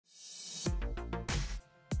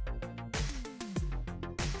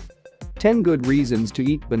10 good reasons to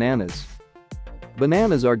eat bananas.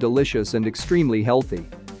 Bananas are delicious and extremely healthy.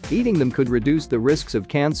 Eating them could reduce the risks of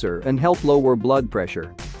cancer and help lower blood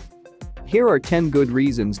pressure. Here are 10 good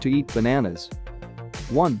reasons to eat bananas.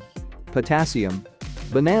 1. Potassium.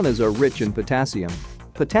 Bananas are rich in potassium.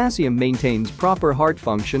 Potassium maintains proper heart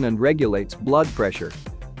function and regulates blood pressure.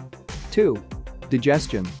 2.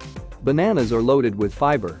 Digestion. Bananas are loaded with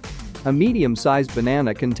fiber. A medium-sized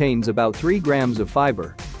banana contains about 3 grams of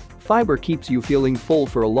fiber. Fiber keeps you feeling full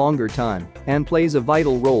for a longer time and plays a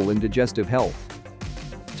vital role in digestive health.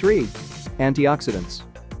 3. Antioxidants.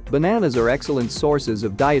 Bananas are excellent sources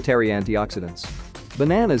of dietary antioxidants.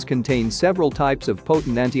 Bananas contain several types of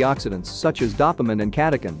potent antioxidants such as dopamine and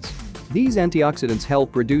catechins. These antioxidants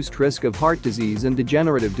help reduce risk of heart disease and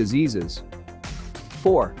degenerative diseases.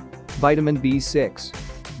 4. Vitamin B6.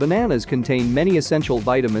 Bananas contain many essential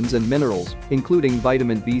vitamins and minerals, including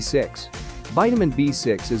vitamin B6. Vitamin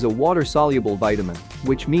B6 is a water-soluble vitamin,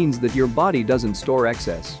 which means that your body doesn't store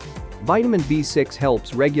excess. Vitamin B6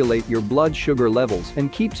 helps regulate your blood sugar levels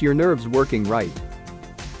and keeps your nerves working right.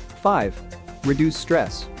 5. Reduce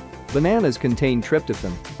stress. Bananas contain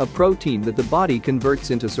tryptophan, a protein that the body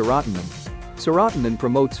converts into serotonin. Serotonin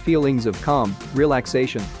promotes feelings of calm,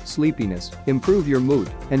 relaxation, sleepiness, improve your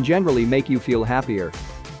mood, and generally make you feel happier.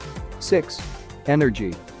 6.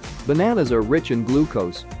 Energy. Bananas are rich in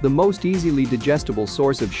glucose, the most easily digestible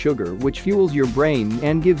source of sugar which fuels your brain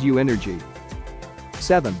and gives you energy.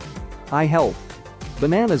 7. Eye health.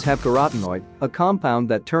 Bananas have carotenoid, a compound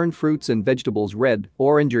that turns fruits and vegetables red,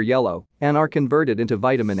 orange or yellow, and are converted into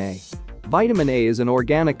vitamin A. Vitamin A is an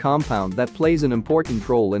organic compound that plays an important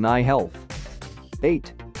role in eye health.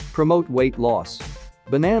 8. Promote weight loss.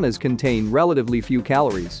 Bananas contain relatively few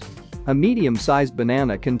calories. A medium-sized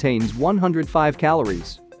banana contains 105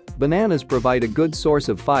 calories. Bananas provide a good source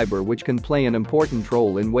of fiber which can play an important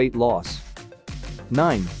role in weight loss.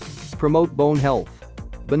 9. Promote bone health.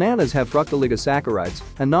 Bananas have fructooligosaccharides,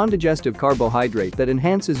 a non-digestive carbohydrate that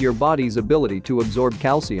enhances your body's ability to absorb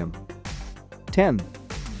calcium. 10.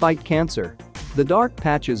 Fight cancer. The dark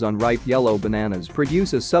patches on ripe yellow bananas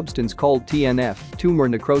produce a substance called TNF, tumor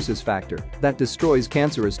necrosis factor, that destroys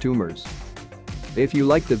cancerous tumors. If you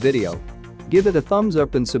liked the video, give it a thumbs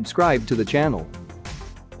up and subscribe to the channel.